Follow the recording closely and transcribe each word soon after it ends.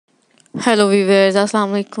Hello viewers,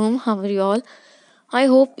 Assalamu alaikum. How are you all? I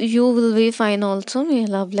hope you will be fine also. May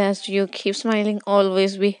Allah bless you. Keep smiling.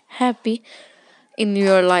 Always be happy in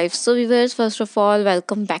your life. So, viewers, first of all,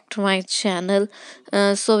 welcome back to my channel.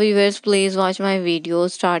 Viewers, please watch my video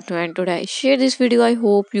start to end today. Share this video. I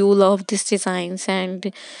hope you love these designs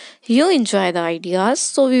and you enjoy the ideas.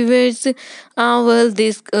 So, viewers,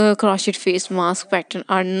 this crochet face mask pattern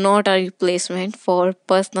are not a replacement for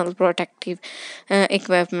personal protective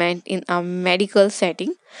equipment in a medical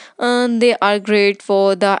setting. They are great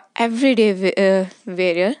for the everyday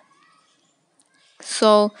wearer.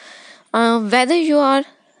 So, whether you are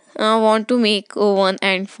want to make one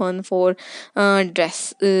and fun for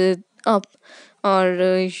dress up,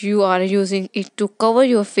 or you are using it to cover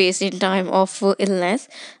your face in time of illness,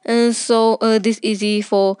 this easy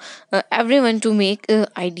for everyone to make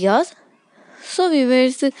ideas. So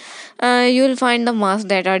viewers, you'll find the masks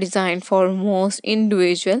that are designed for most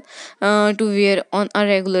individual to wear on a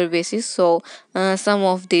regular basis. So some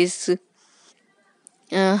of these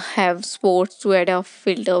have sports to add a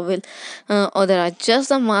filter will other are just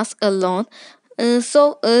the mask alone.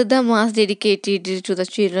 The mask dedicated to the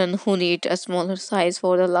children who need a smaller size.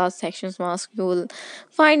 For the last section's mask, you will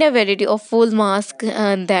find a variety of full masks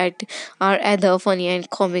that are either funny and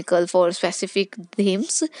comical for specific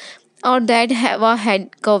themes, or that have a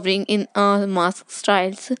head covering in mask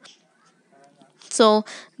styles. So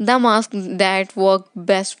the mask that work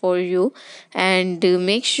best for you, and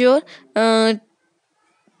make sure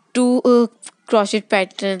to crochet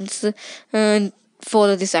patterns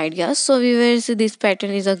follow this idea. So viewers, this pattern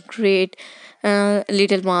is a great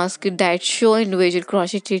little mask that show individual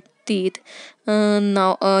crochet teeth.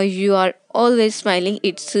 Now you are always smiling.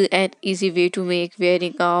 It's an easy way to make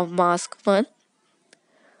wearing a mask fun.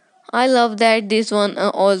 I love that this one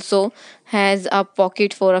also has a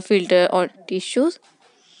pocket for a filter or tissues.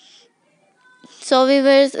 So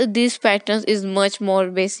viewers, these patterns is much more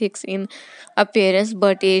basics in appearance,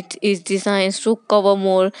 but it is designed to cover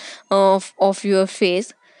more of your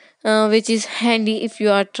face, which is handy if you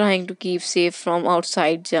are trying to keep safe from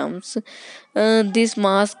outside germs. This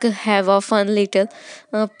mask have a fun little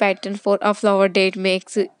pattern for a flower that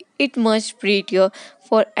makes it much prettier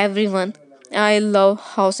for everyone. I love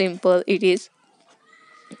how simple it is,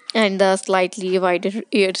 and the slightly wider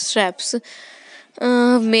ear straps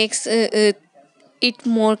makes it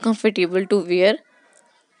more comfortable to wear.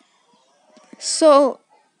 So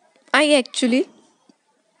I actually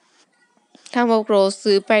come across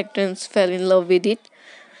the patterns, fell in love with it.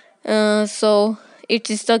 So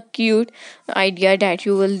it is a cute idea that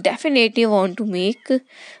you will definitely want to make.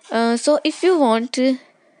 So if you want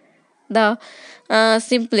the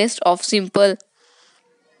simplest of simple,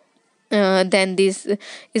 then this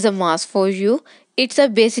is a mask for you. It's a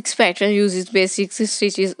basic pattern, uses basic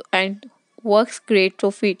stitches and works great to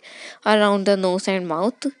fit around the nose and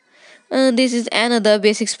mouth. This is another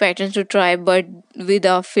basics pattern to try, but with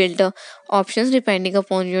a filter options depending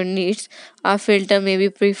upon your needs. A filter may be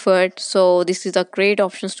preferred, so this is a great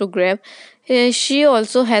options to grab. She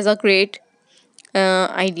also has a great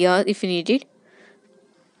idea if you need it.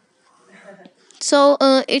 So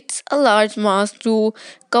it's a large mask to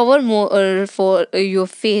cover more for your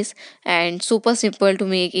face, and super simple to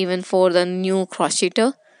make even for the new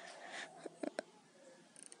crocheter.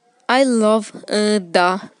 I love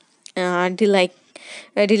the delight,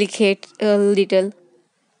 delicate little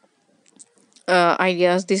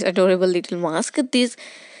ideas. This adorable little mask. This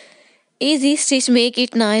easy stitch make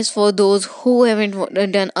it nice for those who haven't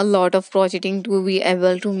done a lot of crocheting to be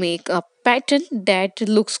able to make a pattern that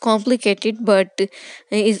looks complicated but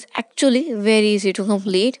is actually very easy to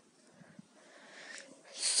complete.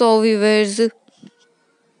 So viewers,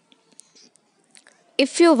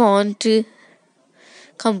 if you want to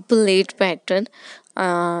complete pattern,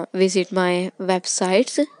 visit my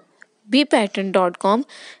websites bpattern.com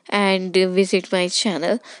and visit my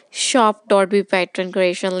channel shop.bepatterns.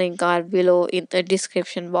 Creation link are below in the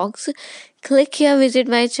description box. Click here, visit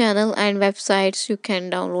my channel and websites. You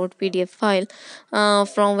can download PDF file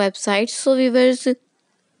from websites. So viewers,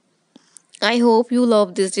 I hope you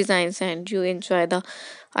love these designs and you enjoy the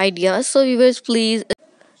ideas. So viewers, please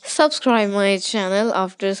subscribe my channel.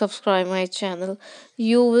 After subscribe my channel,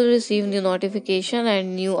 you will receive new notification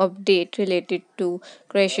and new update related to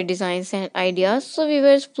crochet designs and ideas. So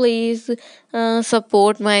viewers, please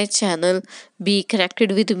support my channel, be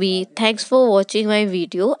connected with me. Thanks for watching my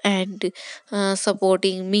video and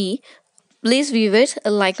supporting me. Please viewers,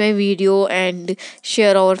 like my video and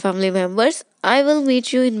share our family members. I will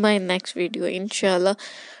meet you in my next video, inshallah.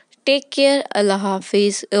 Take care. Allah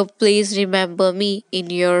Hafiz. Please remember me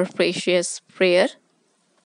in your precious prayer.